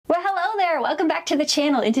there, welcome back to the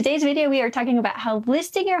channel. In today's video, we are talking about how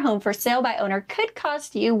listing your home for sale by owner could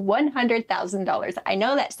cost you $100,000. I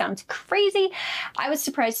know that sounds crazy. I was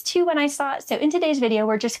surprised too when I saw it. So in today's video,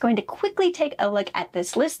 we're just going to quickly take a look at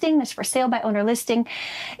this listing, this for sale by owner listing,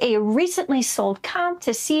 a recently sold comp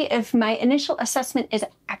to see if my initial assessment is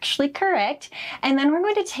actually correct. And then we're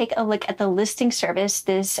going to take a look at the listing service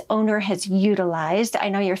this owner has utilized. I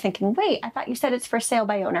know you're thinking, wait, I thought you said it's for sale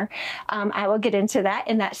by owner. I will get into that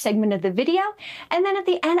in that segment of the video. And then at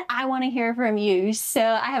the end, I want to hear from you. So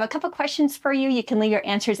I have a couple questions for you. You can leave your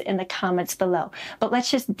answers in the comments below, but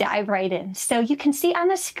let's just dive right in. So you can see on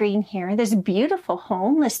the screen here, this beautiful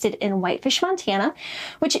home listed in Whitefish, Montana,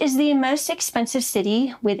 which is the most expensive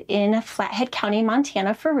city within Flathead County,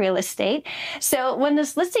 Montana for real estate. So when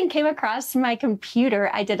this listing came across my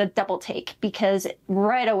computer, I did a double take because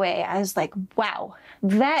right away I was like, wow,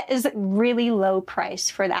 that is really low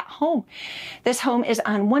price for that home. This home is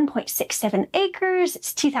on 1.67 acres.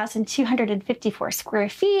 It's 2,254 square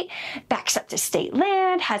feet, backs up to state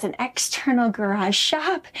land, has an external garage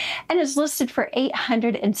shop, and is listed for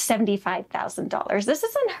 $875,000. This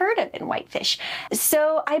is unheard of in Whitefish.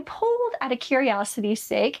 So I pulled, out of curiosity's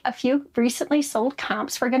sake, a few recently sold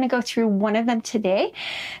comps. We're going to go through one of them today.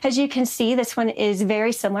 As you can see, this one is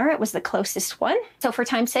very similar. It was the closest one. So for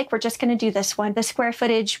time's sake, we're just going to do this one. The square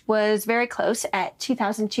footage was very close at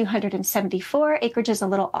 2,274. Acreage is a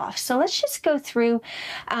little off. So let's just go through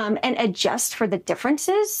and adjust for the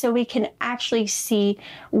differences so we can actually see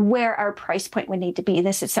where our price point would need to be.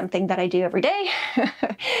 This is something that I do every day.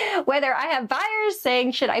 Whether I have buyers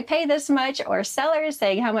saying, should I pay this much, or sellers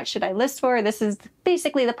saying, how much should I list for? This is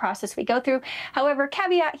basically the process we go through. However,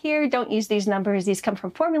 caveat here, don't use these numbers. These come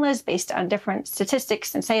from formulas based on different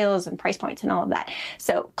statistics and sales and price points and all of that.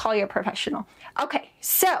 So call your professional. Okay,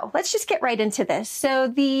 so let's just get right into this. So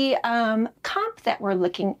the comp that we're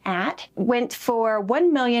looking at went for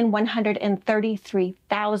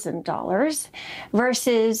 $1,133,000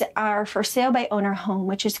 versus our for sale by owner home,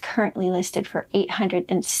 which is currently listed for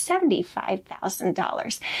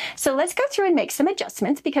 $875,000. So let's go through and make some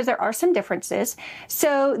adjustments because there are some differences.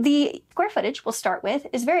 So the square footage we'll start with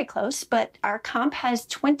is very close, but our comp has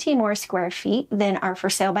 20 more square feet than our for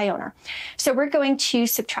sale by owner. So we're going to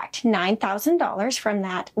subtract $9,000 from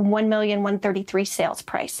that $1,133,000 sales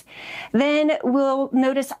price. Then we'll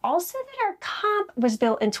notice also that our comp was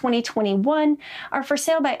built in 2021. Our for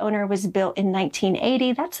sale by owner was built in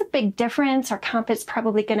 1980. That's a big difference. Our comp is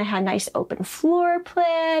probably going to have a nice open floor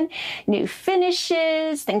plan, new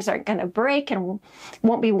finishes, things aren't going to break and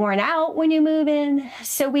won't be worn out when you move in.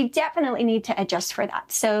 So we definitely need to adjust for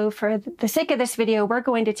that. So for the sake of this video, we're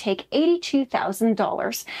going to take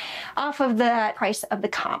 $82,000 off of the price of the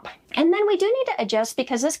comp. And then we do need to adjust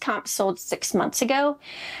because this comp sold 6 months ago.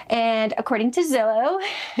 And according to Zillow,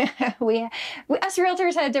 we us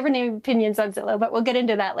realtors have different opinions on Zillow, but we'll get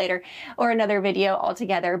into that later or another video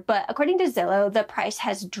altogether. But according to Zillow, the price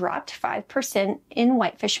has dropped 5% in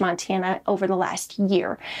Whitefish, Montana over the last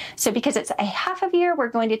year. So because it's a half of year, we're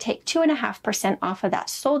going to take 2.5% off of that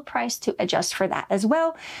sold price to adjust for that as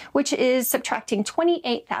well, which is subtracting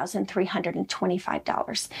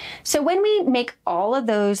 $28,325. So when we make all of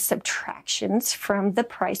those subtractions from the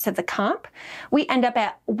price of the comp, we end up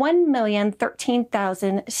at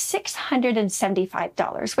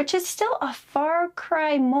 $1,013,675, which is still a far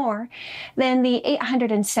cry more than the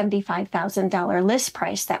 $875,000 list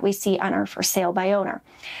price that we see on our for sale by owner.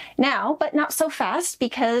 Now, but not so fast,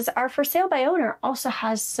 because our for sale by owner also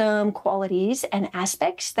has some qualities and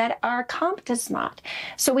aspects that our comp does not.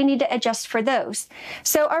 So we need to adjust for those.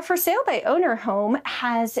 So our for sale by owner home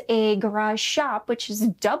has a garage shop, which is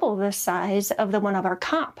double the size of the one of our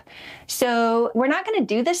comp. So we're not going to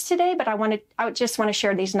do this today, but I just want to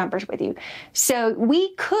share these numbers with you. So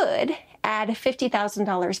we could add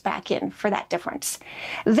 $50,000 back in for that difference.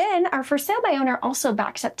 Then our for sale by owner also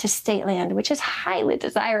backs up to state land, which is highly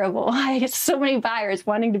desirable. I get so many buyers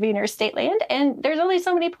wanting to be near state land, and there's only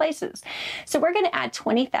so many places. So we're going to add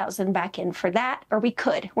 $20,000 back in for that, or we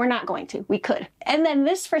could. We're not going to. We could. And then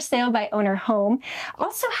this for sale by owner home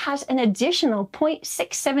also has an additional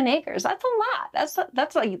 0.67 acres. That's a lot.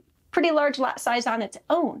 That's like pretty large lot size on its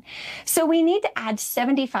own. So we need to add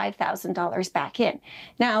 $75,000 back in.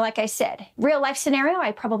 Now, like I said, real life scenario,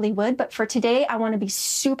 I probably would, but for today, I want to be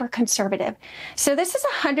super conservative. So this is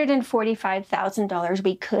 $145,000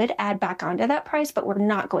 we could add back onto that price, but we're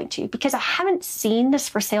not going to because I haven't seen this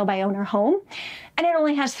for sale by owner home and it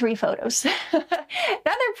only has 3 photos.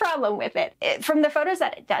 Another problem with it, from the photos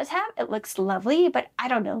that it does have, it looks lovely, but I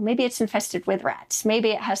don't know, maybe it's infested with rats.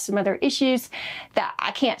 Maybe it has some other issues that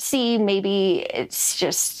I can't see. Maybe it's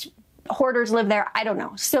just hoarders live there. I don't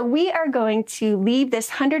know. So we are going to leave this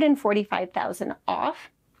 $145,000 off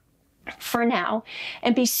for now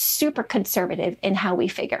and be super conservative in how we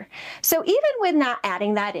figure. So even with not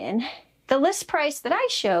adding that in, the list price that I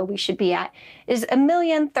show we should be at is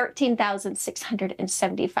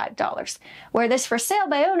 $1,013,675, where this for sale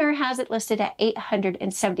by owner has it listed at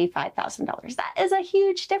 $875,000. That is a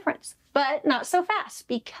huge difference, but not so fast,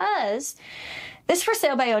 because this for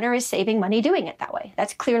sale by owner is saving money doing it that way.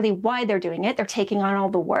 That's clearly why they're doing it. They're taking on all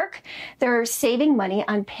the work. They're saving money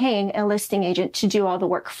on paying a listing agent to do all the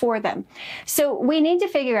work for them. So we need to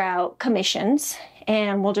figure out commissions,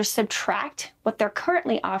 and we'll just subtract what they're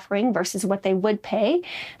currently offering versus what they would pay,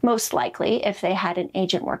 most likely, if they had an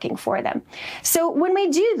agent working for them. So when we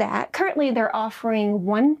do that, currently they're offering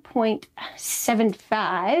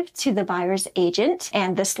 1.75 to the buyer's agent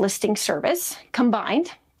and this listing service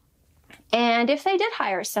combined. And if they did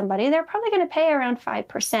hire somebody, they're probably going to pay around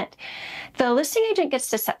 5%. The listing agent gets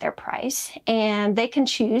to set their price, and they can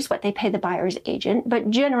choose what they pay the buyer's agent. But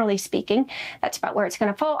generally speaking, that's about where it's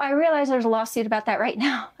going to fall. I realize there's a lawsuit about that right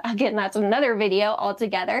now. Again, that's another video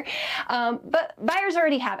altogether. But buyers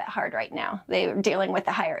already have it hard right now. They're dealing with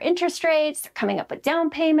the higher interest rates. They're coming up with down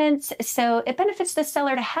payments. So it benefits the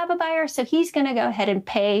seller to have a buyer. So he's going to go ahead and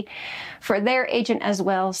pay for their agent as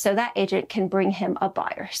well, so that agent can bring him a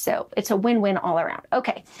buyer. So it's a win-win all around.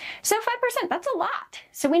 Okay, so 5%, that's a lot.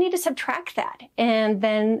 So we need to subtract that, and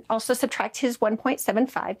then also subtract his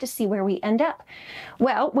 1.75 to see where we end up.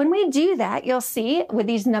 Well, when we do that, you'll see with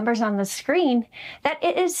these numbers on the screen that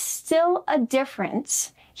it is still a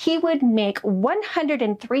difference. He would make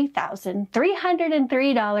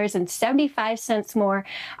 $103,303.75 more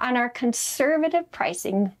on our conservative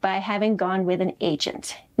pricing by having gone with an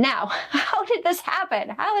agent. Now, how did this happen?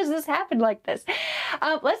 How has this happened like this?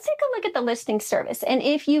 Let's take a look at the listing service. And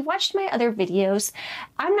if you've watched my other videos,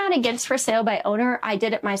 I'm not against for sale by owner. I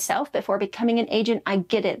did it myself before becoming an agent. I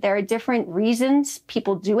get it. There are different reasons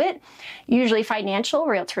people do it. Usually financial.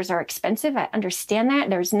 Realtors are expensive. I understand that.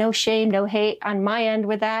 There's no shame, no hate on my end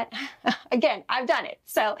with that. Again, I've done it,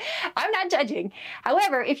 so I'm not judging.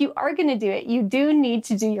 However, if you are going to do it, you do need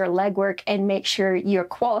to do your legwork and make sure you're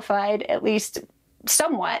qualified, at least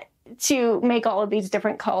somewhat, to make all of these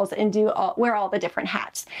different calls and wear all the different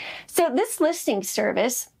hats. So this listing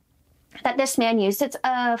service that this man used, it's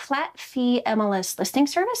a flat fee MLS listing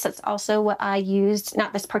service. That's also what I used,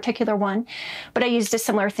 not this particular one, but I used a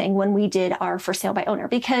similar thing when we did our for sale by owner,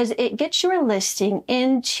 because it gets your listing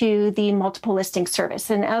into the multiple listing service.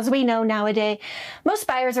 And as we know nowadays, most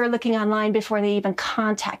buyers are looking online before they even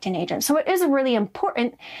contact an agent. So it is really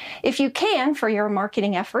important, if you can, for your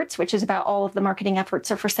marketing efforts, which is about all of the marketing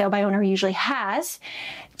efforts a for sale by owner usually has,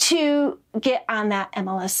 to get on that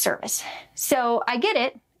MLS service. So I get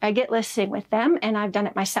it. I get listing with them, and I've done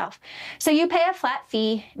it myself. So you pay a flat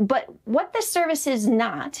fee, but what the service is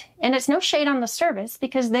not, and it's no shade on the service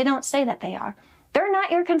because they don't say that they are, they're not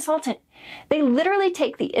your consultant. They literally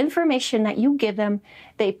take the information that you give them,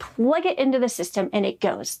 they plug it into the system, and it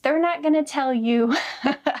goes. They're not going to tell you,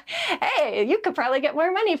 hey, you could probably get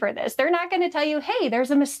more money for this. They're not going to tell you, hey,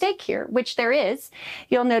 there's a mistake here, which there is.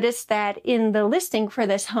 You'll notice that in the listing for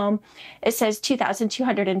this home, it says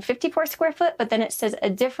 2,254 square foot, but then it says a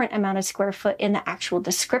different amount of square foot in the actual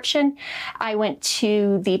description. I went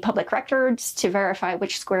to the public records to verify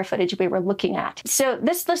which square footage we were looking at. So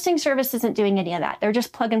this listing service isn't doing any of that. They're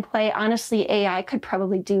just plug and play. Honestly, AI could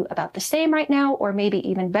probably do about the same right now, or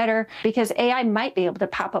maybe even better, because AI might be able to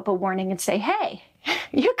pop up a warning and say, hey,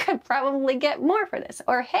 you could probably get more for this,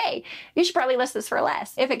 or hey, you should probably list this for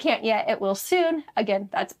less. If it can't yet, it will soon. Again,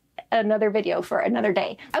 that's another video for another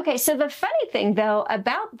day. Okay, so the funny thing though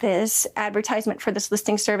about this advertisement for this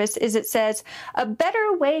listing service is it says, a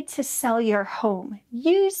better way to sell your home.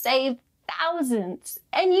 You save thousands,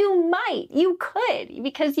 and you could,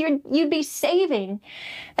 because you'd be saving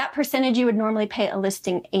that percentage you would normally pay a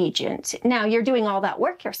listing agent. Now you're doing all that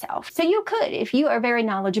work yourself. So you could, if you are very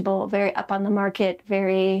knowledgeable, very up on the market,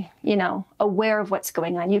 very, aware of what's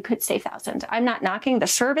going on, you could save thousands. I'm not knocking the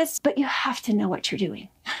service, but you have to know what you're doing.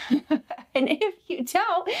 And if you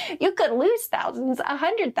don't, you could lose thousands,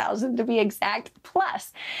 100,000 to be exact,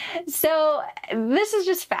 plus. So this is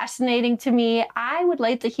just fascinating to me. I would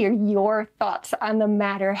like to hear your thoughts on the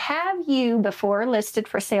matter. Have you before listed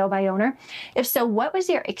for sale by owner? If so, what was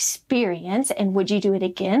your experience, and would you do it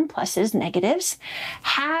again? Pluses, negatives.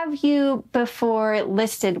 Have you before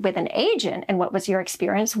listed with an agent, and what was your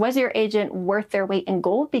experience? Was your agent worth their weight in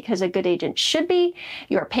gold? Because a good agent should be.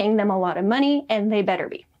 You are paying them a lot of money, and they better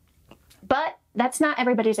be. But That's not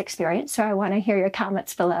everybody's experience, so I want to hear your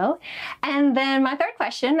comments below. And then my third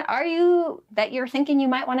question, are you that you're thinking you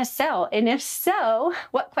might want to sell? And if so,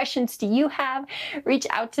 what questions do you have? Reach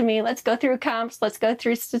out to me. Let's go through comps. Let's go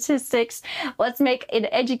through statistics. Let's make an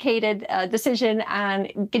educated decision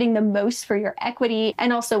on getting the most for your equity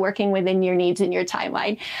and also working within your needs and your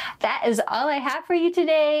timeline. That is all I have for you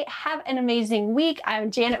today. Have an amazing week.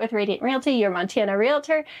 I'm Janet with Radiant Realty, your Montana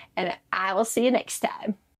realtor, and I will see you next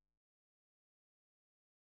time.